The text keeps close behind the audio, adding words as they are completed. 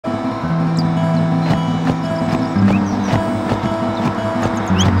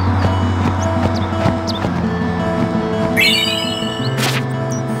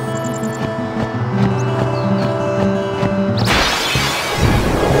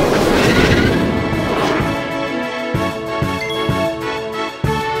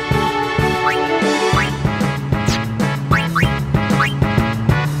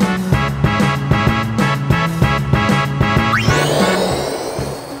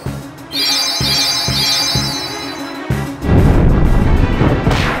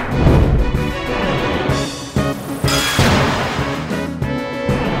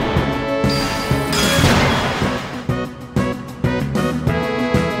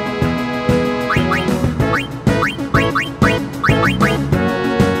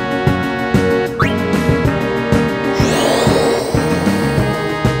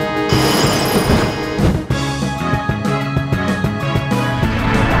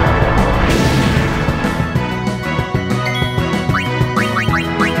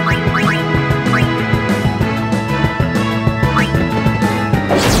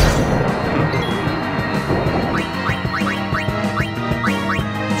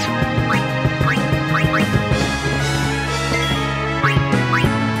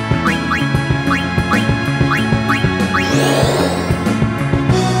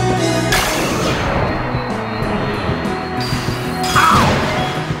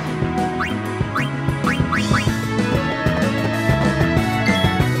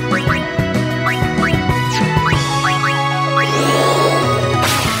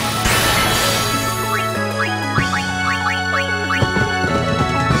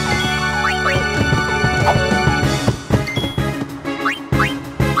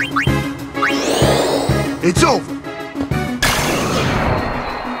It's over.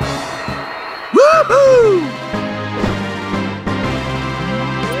 Woohoo!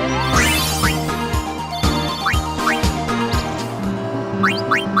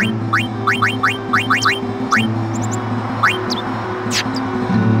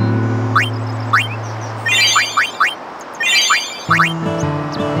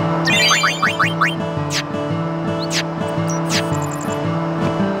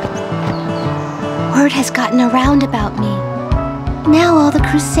 Word has gotten around about me. Now all the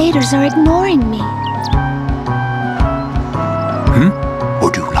Crusaders are ignoring me.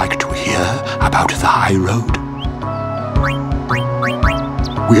 Would you like to hear about the High Road?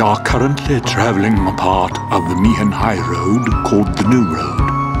 We are currently traveling a part of the Meehan High Road called the New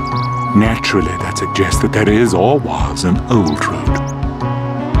Road. Naturally, that suggests that there is or was an old road.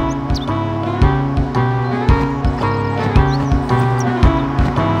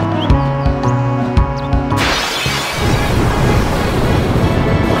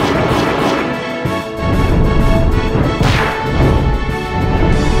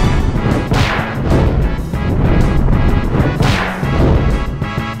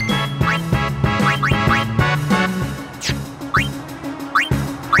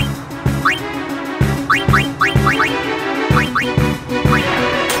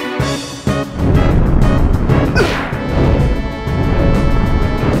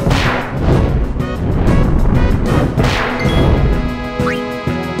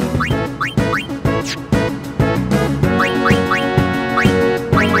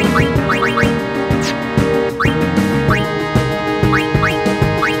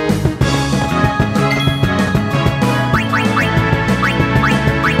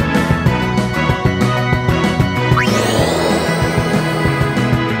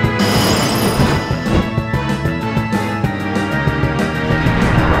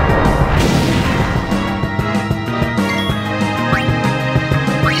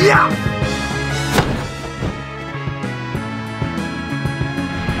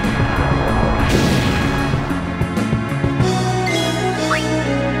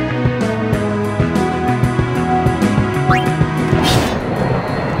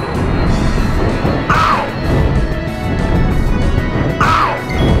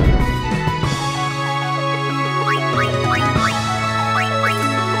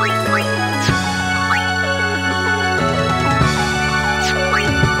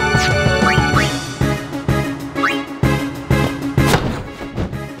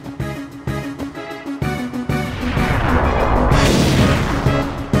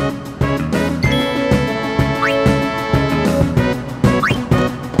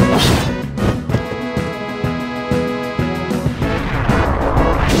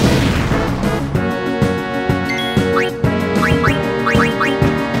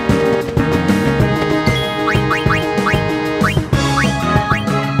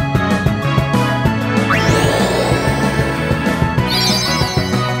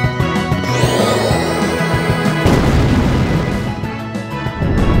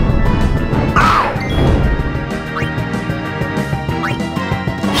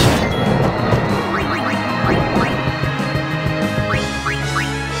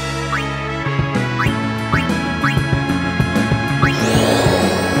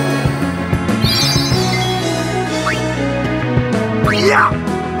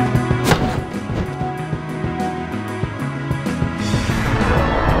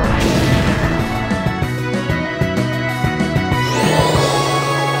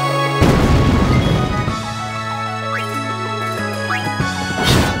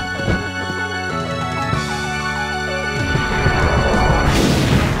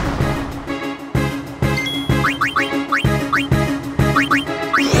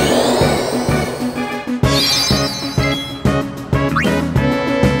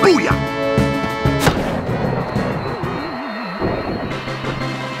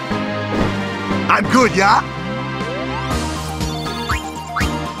 I'm good, yeah?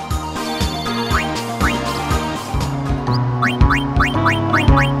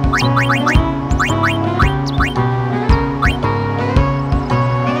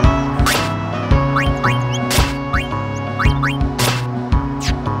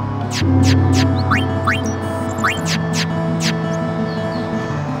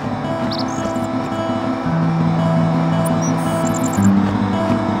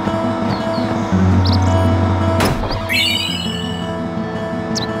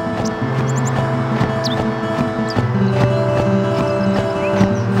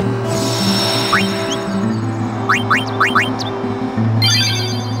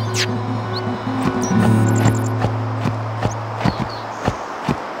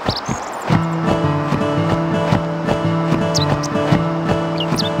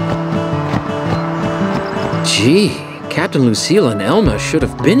 Gee, Captain Lucille and Elma should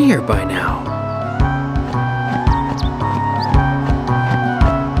have been here by now.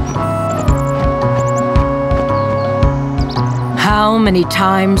 How many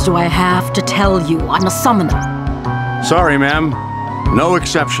times do I have to tell you I'm a summoner? Sorry, ma'am. No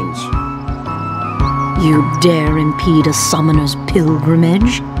exceptions. You dare impede a summoner's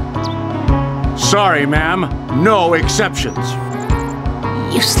pilgrimage? Sorry, ma'am. No exceptions.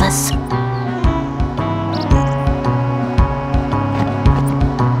 Useless.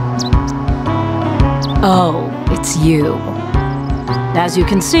 Oh, it's you. As you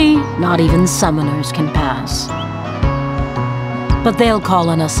can see, not even summoners can pass. But they'll call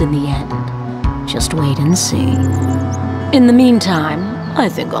on us in the end. Just wait and see. In the meantime, I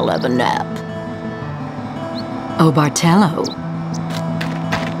think I'll have a nap. Oh, Bartello.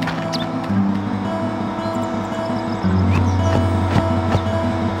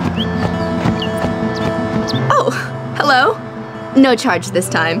 Oh, hello. No charge this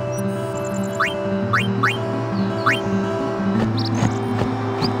time.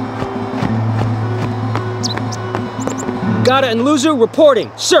 Gata and Luzu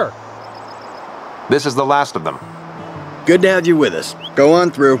reporting, sir. This is the last of them. Good to have you with us. Go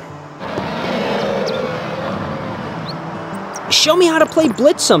on through. Show me how to play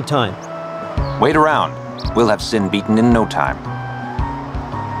Blitz sometime. Wait around. We'll have Sin beaten in no time.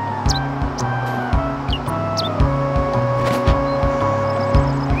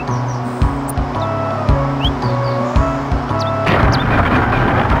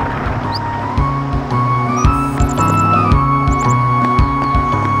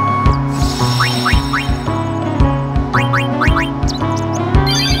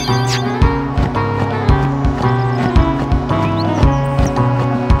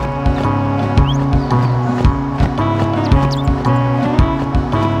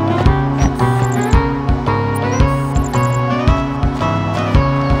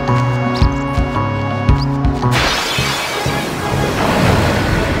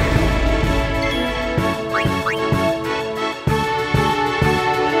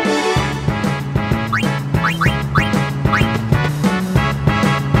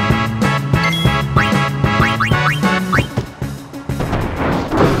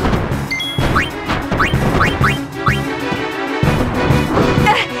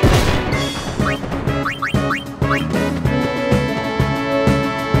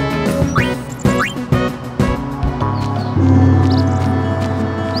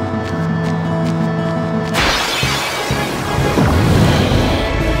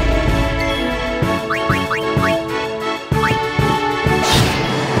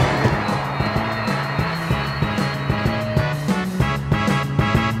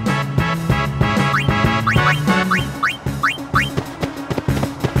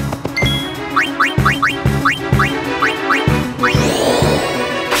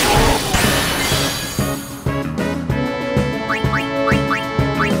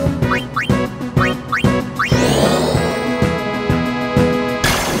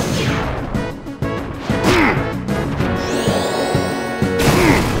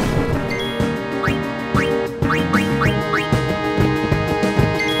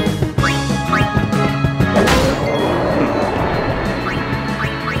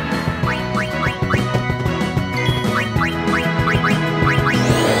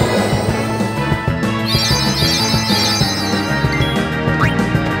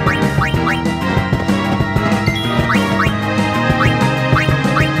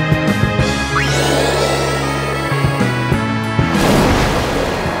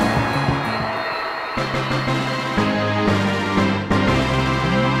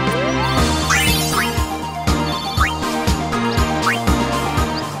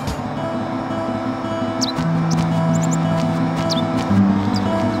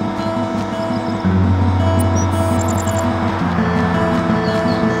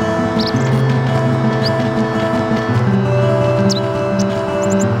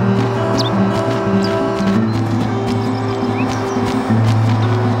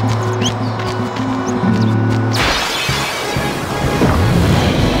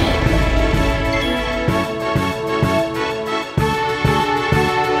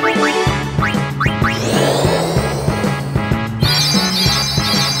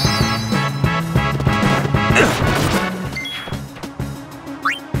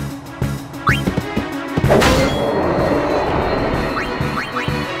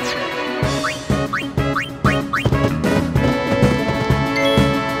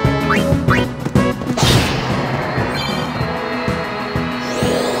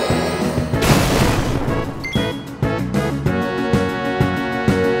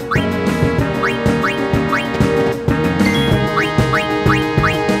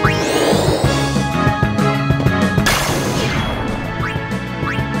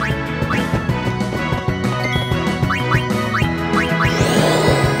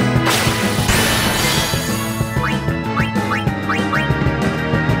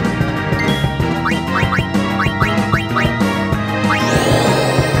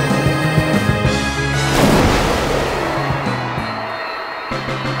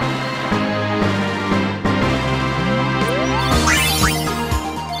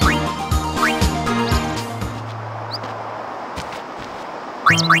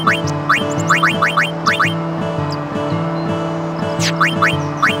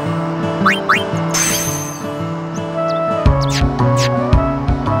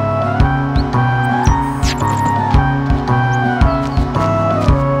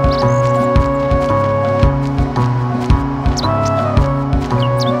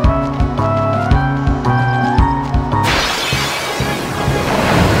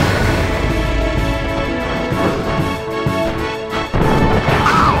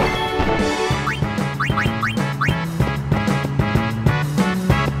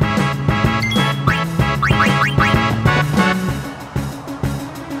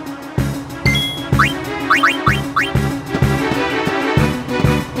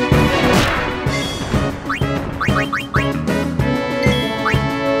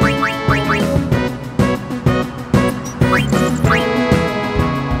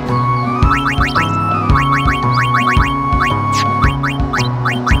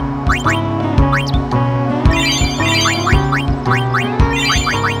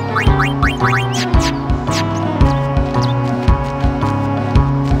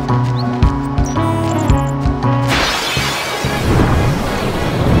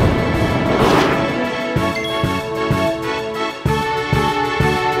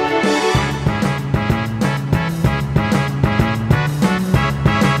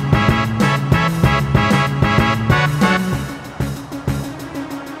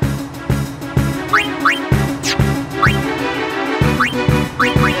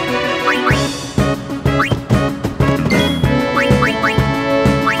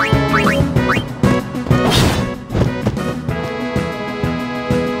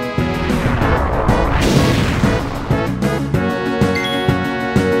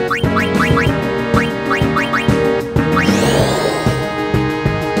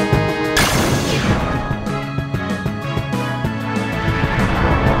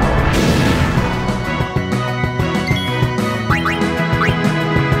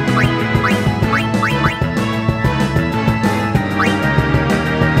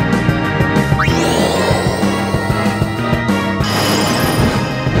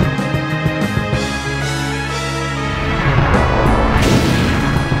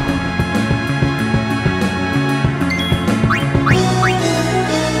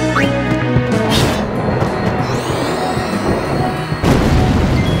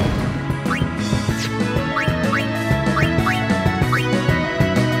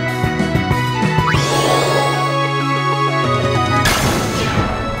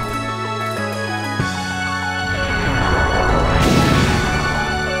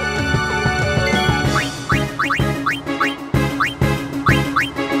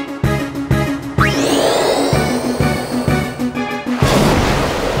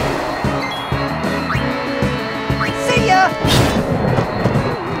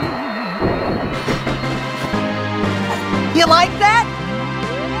 You like that?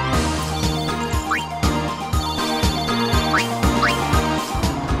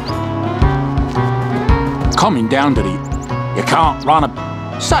 Coming down to the... You can't run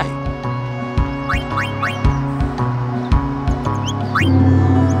a... Say.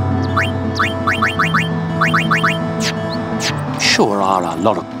 Sure are a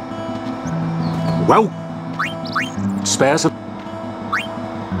lot of... Well, spares a...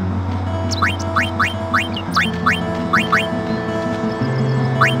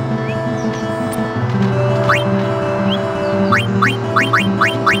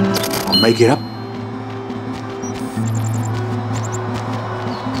 I'll make it up.